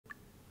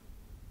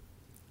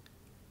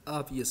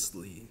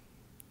Obviously,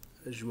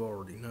 as you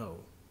already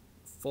know,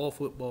 fall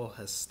football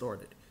has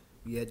started.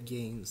 We had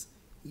games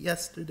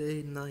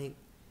yesterday night,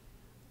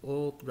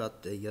 all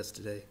throughout the day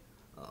yesterday.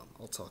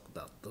 I'll talk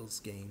about those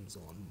games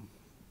on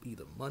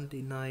either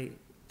Monday night,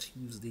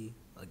 Tuesday.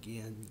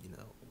 Again,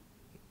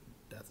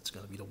 that's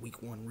going to be the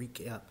week one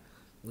recap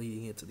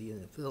leading into the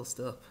NFL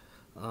stuff.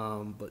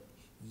 But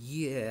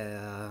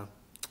yeah,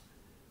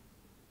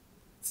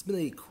 it's been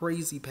a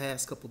crazy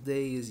past couple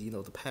days.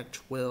 The Pac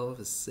 12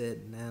 has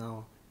said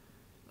now,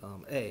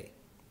 hey,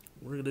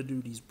 we're going to do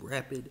these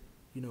rapid,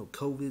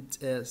 COVID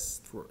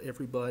tests for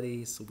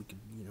everybody so we can,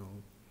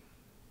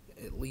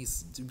 at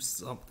least do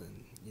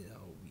something. We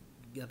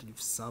got to do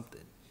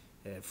something.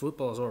 And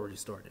football's already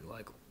started.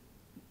 Like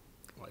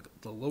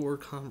the lower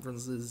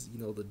conferences, the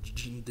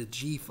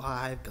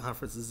G5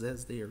 conferences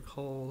as they are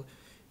called,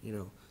 you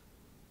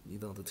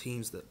know, the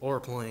teams that are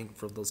playing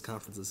from those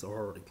conferences are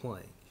already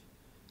playing.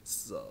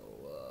 So,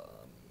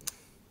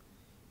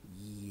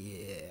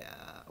 yeah.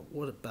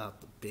 What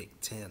about the Big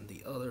Ten,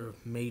 the other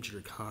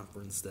major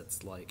conference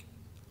that's like,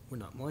 we're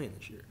not playing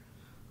this year?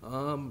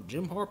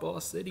 Jim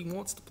Harbaugh said he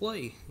wants to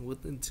play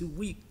within 2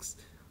 weeks.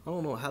 I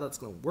don't know how that's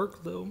going to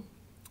work though.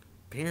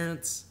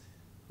 Parents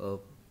of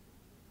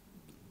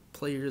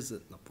players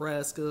at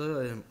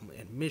Nebraska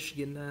and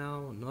Michigan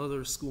now and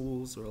other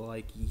schools are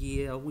like,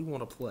 yeah, we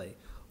want to play.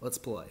 Let's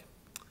play.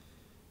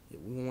 Yeah,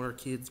 we want our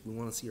kids. We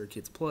want to see our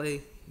kids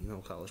play.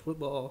 College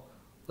football.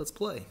 Let's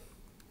play.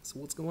 So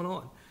what's going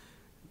on?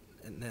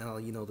 And now,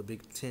 the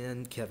Big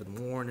Ten, Kevin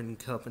Warren and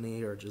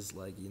company are just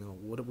like,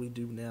 what do we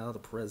do now? The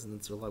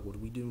presidents are like, what do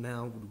we do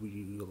now? Would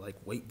we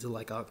wait till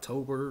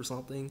October or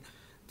something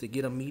to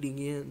get a meeting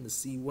in to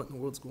see what in the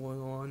world's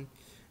going on?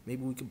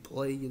 Maybe we can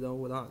play,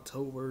 in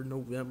October,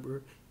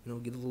 November,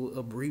 get a little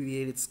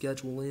abbreviated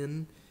schedule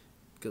in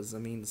because,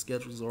 the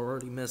schedules are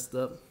already messed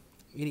up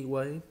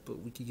anyway, but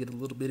we could get a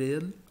little bit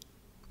in.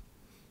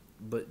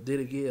 But then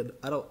again,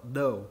 I don't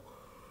know.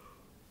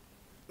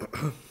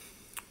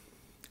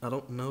 I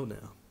don't know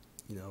now,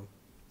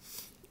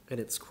 And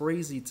it's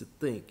crazy to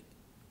think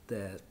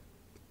that,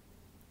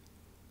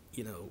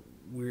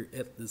 we're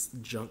at this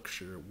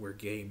juncture where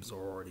games are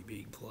already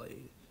being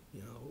played.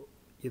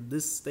 In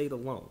this state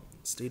alone,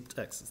 state of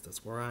Texas,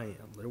 that's where I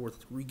am, there were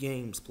 3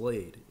 games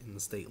played in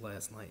the state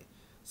last night.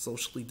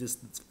 Socially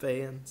distanced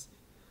fans,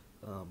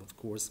 of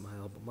course, my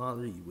alma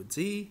mater,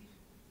 UNT,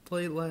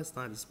 played last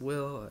night as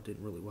well. I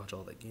didn't really watch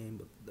all that game,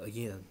 but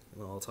again,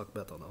 I'll talk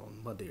about that on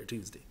Monday or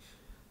Tuesday.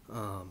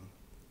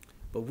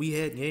 But we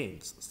had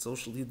games,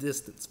 socially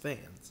distanced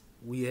fans.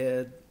 We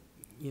had,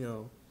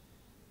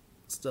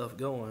 stuff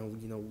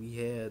going. We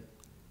had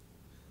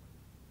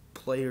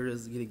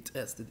players getting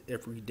tested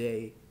every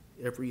day,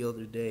 every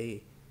other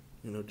day,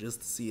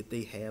 just to see if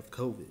they have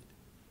COVID.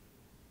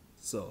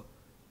 So,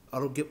 I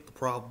don't get what the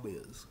problem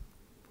is.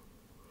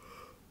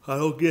 I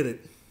don't get it.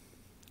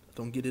 I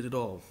don't get it at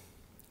all.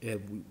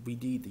 And we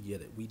need to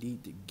get it. We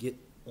need to get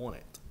on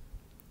it.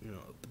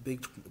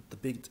 The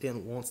Big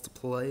Ten wants to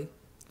play.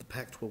 The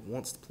Pac-12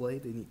 wants to play.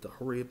 They need to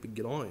hurry up and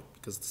get on it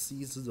because the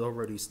season's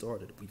already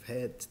started. We've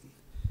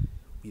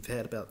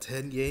had about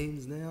 10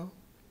 games now.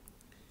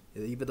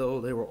 And even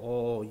though they were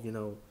all,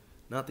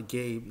 not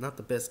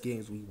the best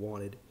games we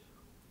wanted,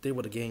 they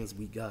were the games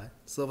we got.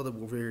 Some of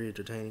them were very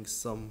entertaining.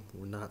 Some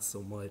were not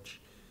so much.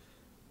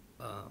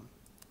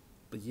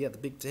 But yeah, the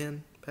Big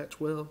Ten,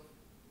 Pac-12.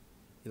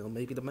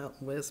 Maybe the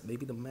Mountain West,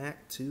 maybe the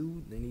MAC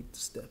too. They need to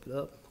step it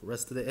up. The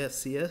rest of the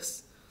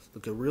FCS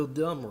looking real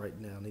dumb right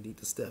now. They need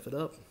to step it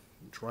up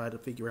and try to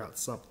figure out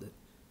something.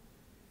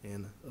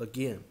 And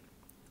again,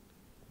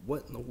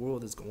 what in the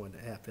world is going to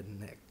happen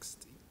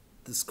next?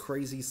 This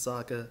crazy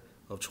saga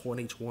of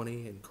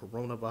 2020 and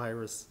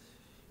coronavirus,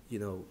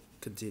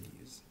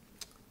 continues.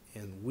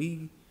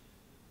 And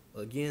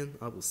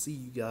I will see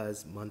you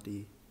guys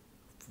Monday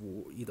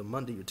for either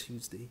Monday or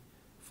Tuesday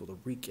for the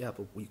recap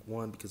of week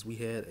 1 because we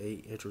had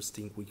a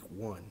interesting week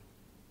 1.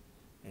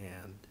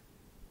 And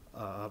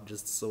I'm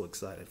just so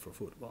excited for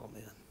football,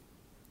 man.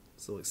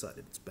 So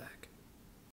excited it's back.